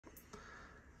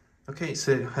Okay,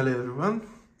 so hello everyone.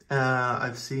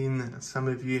 I've seen some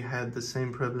of you had the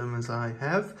same problem as I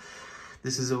have.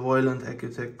 This is a Voiland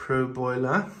Ecotech Pro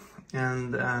boiler,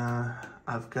 and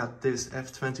I've got this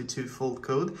F22 fault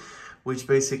code, which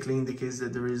basically indicates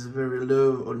that there is very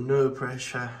low or no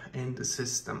pressure in the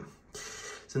system.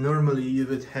 So normally you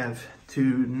would have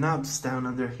two knobs down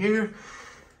under here,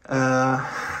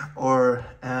 or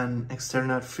an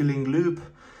external filling loop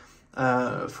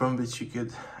from which you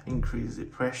could increase the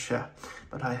pressure,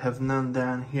 but I have none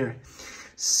down here.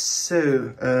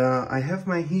 So I have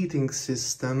my heating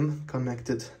system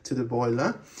connected to the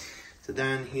boiler. So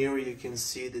down here you can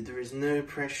see that there is no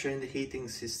pressure in the heating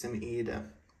system either.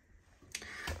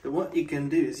 So what you can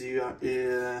do is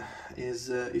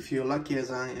if you're lucky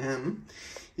as I am,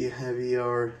 you have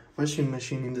your washing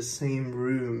machine in the same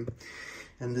room,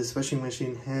 and this washing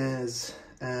machine has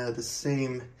the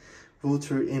same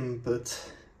water input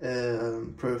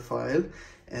profile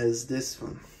as this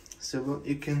one. So what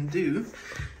you can do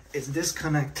is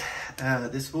disconnect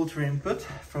this water input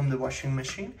from the washing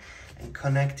machine and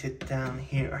connect it down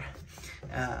here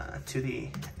to the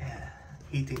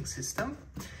heating system.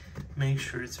 Make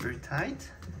sure it's very tight.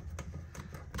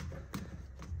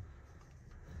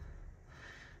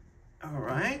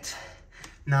 Alright,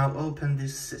 now open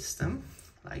this system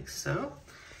like so,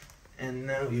 and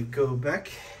now you go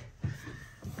back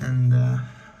and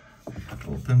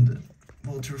open the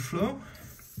water flow,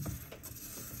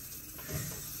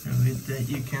 and with that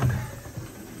you can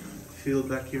fill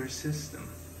back your system.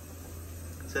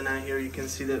 So now here you can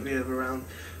see that we have around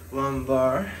 1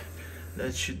 bar.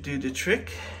 That should do the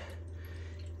trick.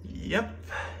 Yep,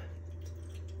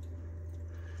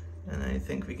 and I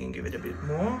think we can give it a bit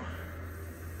more.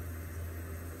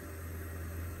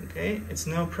 Okay, it's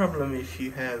no problem if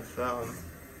you have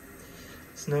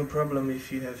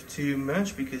too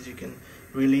much, because you can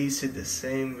release it the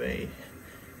same way.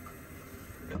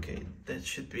 Okay, that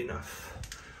should be enough.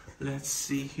 Let's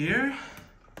see here.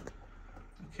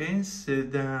 Okay, so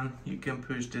then you can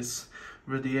push this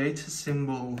radiator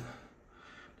symbol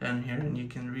down here, and you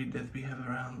can read that we have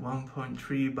around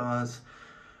 1.3 bars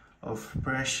of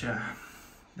pressure.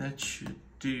 That should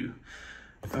do.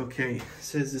 Okay,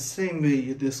 so it's the same way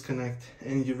you disconnect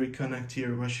and you reconnect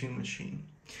your washing machine.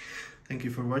 Thank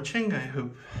you for watching. I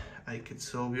hope I could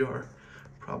solve your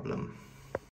problem.